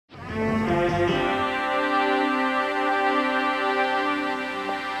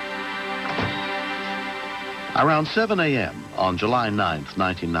Around 7 a.m. on July 9th,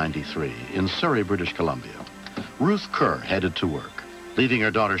 1993, in Surrey, British Columbia, Ruth Kerr headed to work, leaving her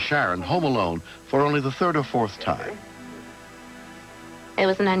daughter Sharon home alone for only the third or fourth time. It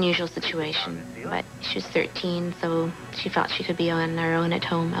was an unusual situation, but she was 13, so she felt she could be on her own at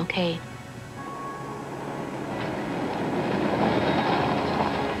home okay.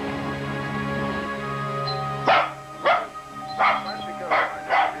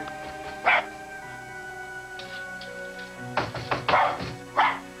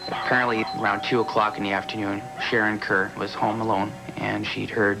 Apparently, around 2 o'clock in the afternoon, Sharon Kerr was home alone, and she'd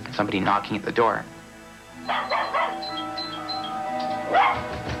heard somebody knocking at the door.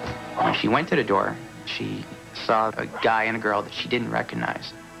 When she went to the door, she saw a guy and a girl that she didn't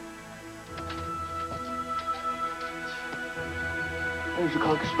recognize. There's a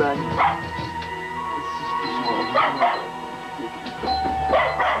cocker spaniel.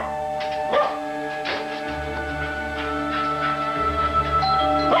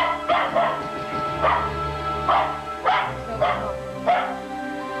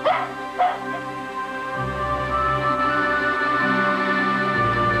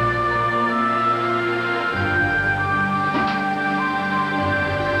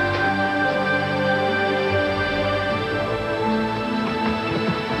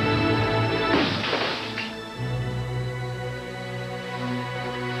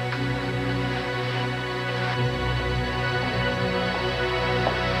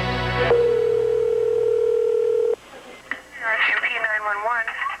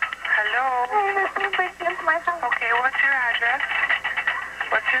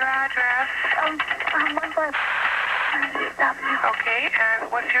 Okay,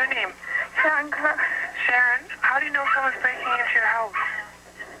 and what's your name? Sharon Kerr. Sharon, how do you know someone's breaking into your house?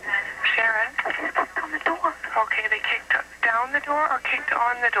 Sharon? They kicked on the door. Okay, they kicked down the door or kicked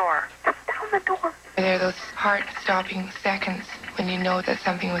on the door? Down the door. There are those heart-stopping seconds when you know that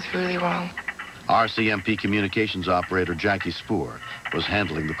something was really wrong. RCMP communications operator Jackie Spoor was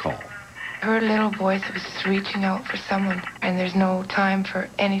handling the call. Her little voice was just reaching out for someone, and there's no time for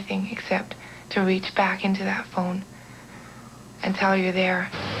anything except to reach back into that phone and tell you're there.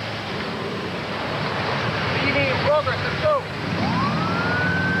 Progress, let's go.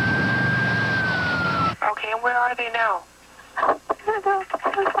 Okay, and where are they now? Do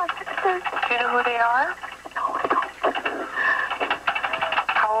you know who they are?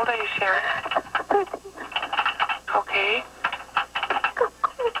 How old are you, Sharon? 13. Okay.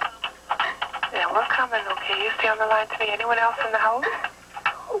 Yeah, we're coming, okay? You stay on the line to me. Anyone else in the house?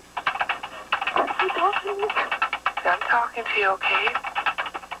 I'm talking to you, okay?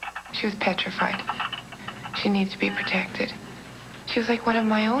 She was petrified. She needed to be protected. She was like one of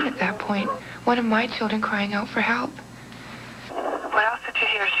my own at that point. One of my children crying out for help. What else did you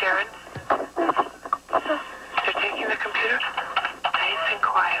hear, Sharon? They're taking the computer? Nice and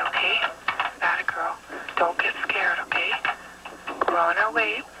quiet, okay? That a girl. Don't get scared, okay? We're on our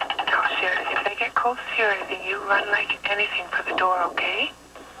way. Now, Sharon, if they get close to you or anything, you run like anything for the door, okay?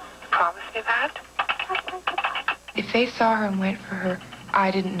 You promise me that? If they saw her and went for her,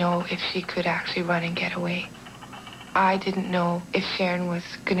 I didn't know if she could actually run and get away. I didn't know if Sharon was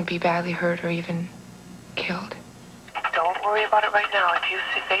going to be badly hurt or even killed. Don't worry about it right now.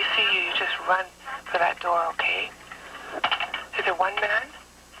 If they see you, you just run for that door, okay? Is it one man?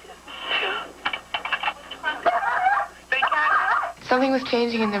 Two? They can't. Something was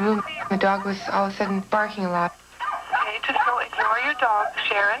changing in the room. The dog was all of a sudden barking a lot. Okay, just don't ignore your dog,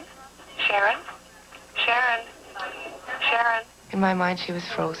 Sharon. Sharon? Sharon? Sharon? In my mind, she was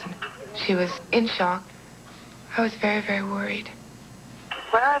frozen. She was in shock. I was very, very worried.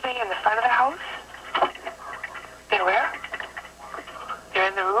 Where are they? In the front of the house? They're where? They're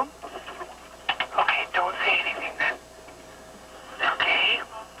in the room? Okay, don't say anything then. Okay?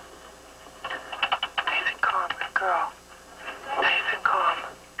 Nice and calm, good girl. Nice and calm.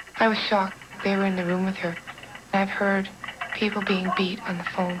 I was shocked. They were in the room with her. I've heard people being beat on the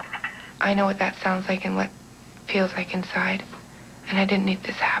phone. I know what that sounds like and what feels like inside. And I didn't need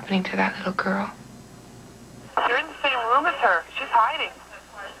this happening to that little girl. You're in the same room as her. She's hiding.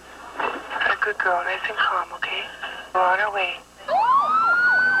 A good girl, nice and calm, okay? We're on our way.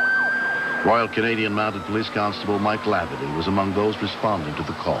 Royal Canadian Mounted Police Constable Mike Lavity was among those responding to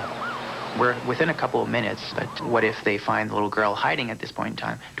the call. We're within a couple of minutes, but what if they find the little girl hiding at this point in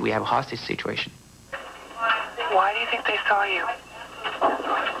time? Do we have a hostage situation? Why do you think they saw you?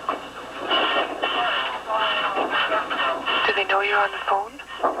 Do they know you're on the phone?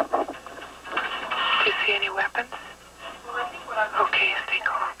 Do you see any weapons? Okay, stay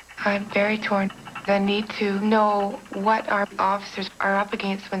calm. I'm very torn. I need to know what our officers are up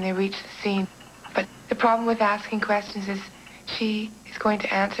against when they reach the scene. But The problem with asking questions is she is going to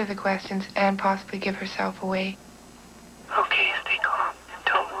answer the questions and possibly give herself away. Okay, stay calm.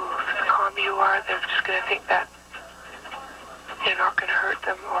 Don't move. The calmer you are, they're just going to think that you're not going to hurt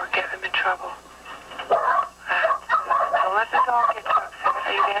them or get them in trouble. Don't let the dog get you upset.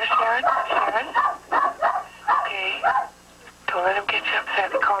 Are you there, Sharon? Sharon? Okay. Don't let him get you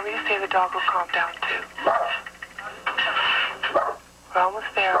upset. The calmer you stay, the dog will calm down too. We're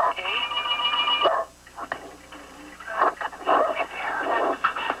almost there, okay?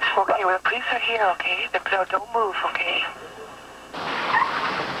 Okay, well, the police are here, okay? Don't move, okay?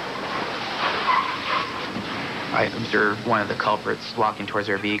 I observed one of the culprits walking towards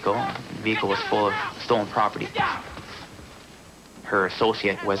our vehicle. The vehicle was full of stolen property. Her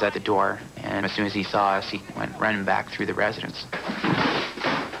associate was at the door, and as soon as he saw us, he went running back through the residence.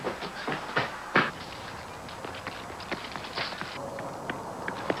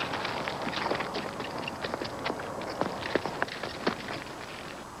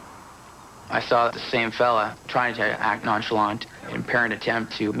 I saw the same fella trying to act nonchalant, in apparent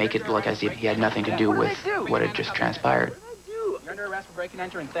attempt to make it look as if he had nothing to do with what had just transpired. You're under arrest for breaking,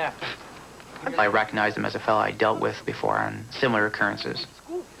 entering, and theft. I recognized him as a fella I dealt with before on similar occurrences.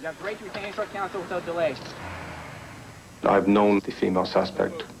 You have the right to retain short counsel without delay. I've known the female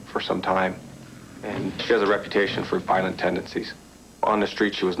suspect for some time, and she has a reputation for violent tendencies. On the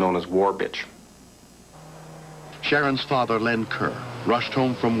street, she was known as War Bitch. Sharon's father, Len Kerr, rushed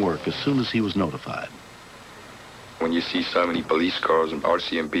home from work as soon as he was notified. When you see so many police cars and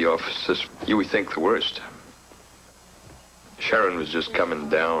RCMP officers, you would think the worst. Sharon was just coming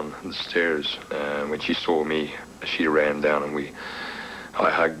down the stairs, and when she saw me, she ran down, and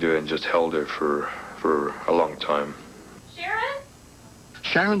I hugged her and just held her for a long time. Sharon?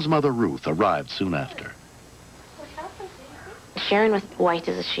 Sharon's mother, Ruth, arrived soon after. Sharon was white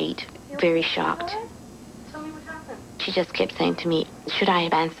as a sheet, very shocked. She just kept saying to me, should I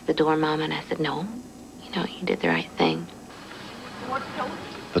have answered the door, Mom? And I said, no. You know, you did the right thing.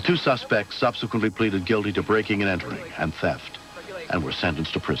 The two suspects subsequently pleaded guilty to breaking and entering and theft and were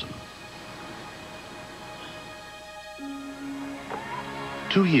sentenced to prison.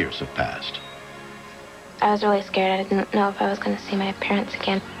 2 years have passed. I was really scared. I didn't know if I was going to see my parents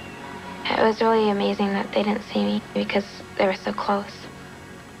again. It was really amazing that they didn't see me because they were so close.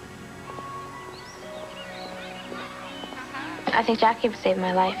 I think Jackie would save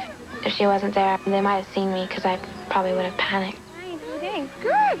my life. If she wasn't there, they might have seen me because I probably would have panicked.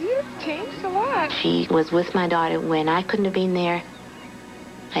 Good, you've changed a lot. She was with my daughter when I couldn't have been there.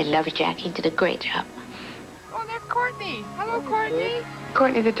 I love her, Jackie. Did a great job. Oh, there's Courtney. Hello, Courtney.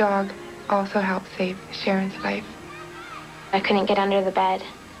 Courtney the dog also helped save Sharon's life. I couldn't get under the bed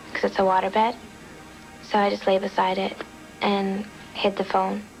because it's a water bed. So I just lay beside it and hid the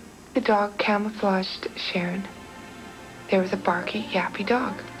phone. The dog camouflaged Sharon. There was a barky, yappy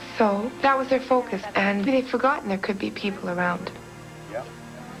dog. So that was their focus, and they'd forgotten there could be people around.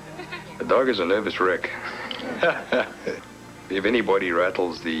 The dog is a nervous wreck. If anybody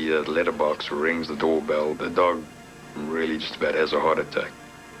rattles the letterbox or rings the doorbell, the dog really just about has a heart attack.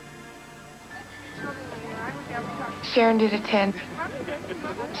 Sharon did attend.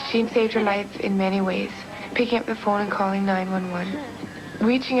 She saved her life in many ways, picking up the phone and calling 911,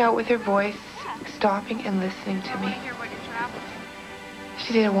 reaching out with her voice, stopping and listening to me.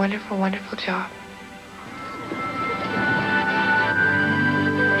 She did a wonderful, wonderful job.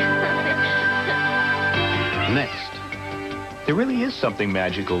 Next. There really is something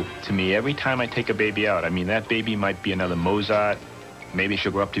magical to me every time I take a baby out. I mean, that baby might be another Mozart. Maybe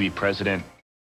she'll grow up to be president.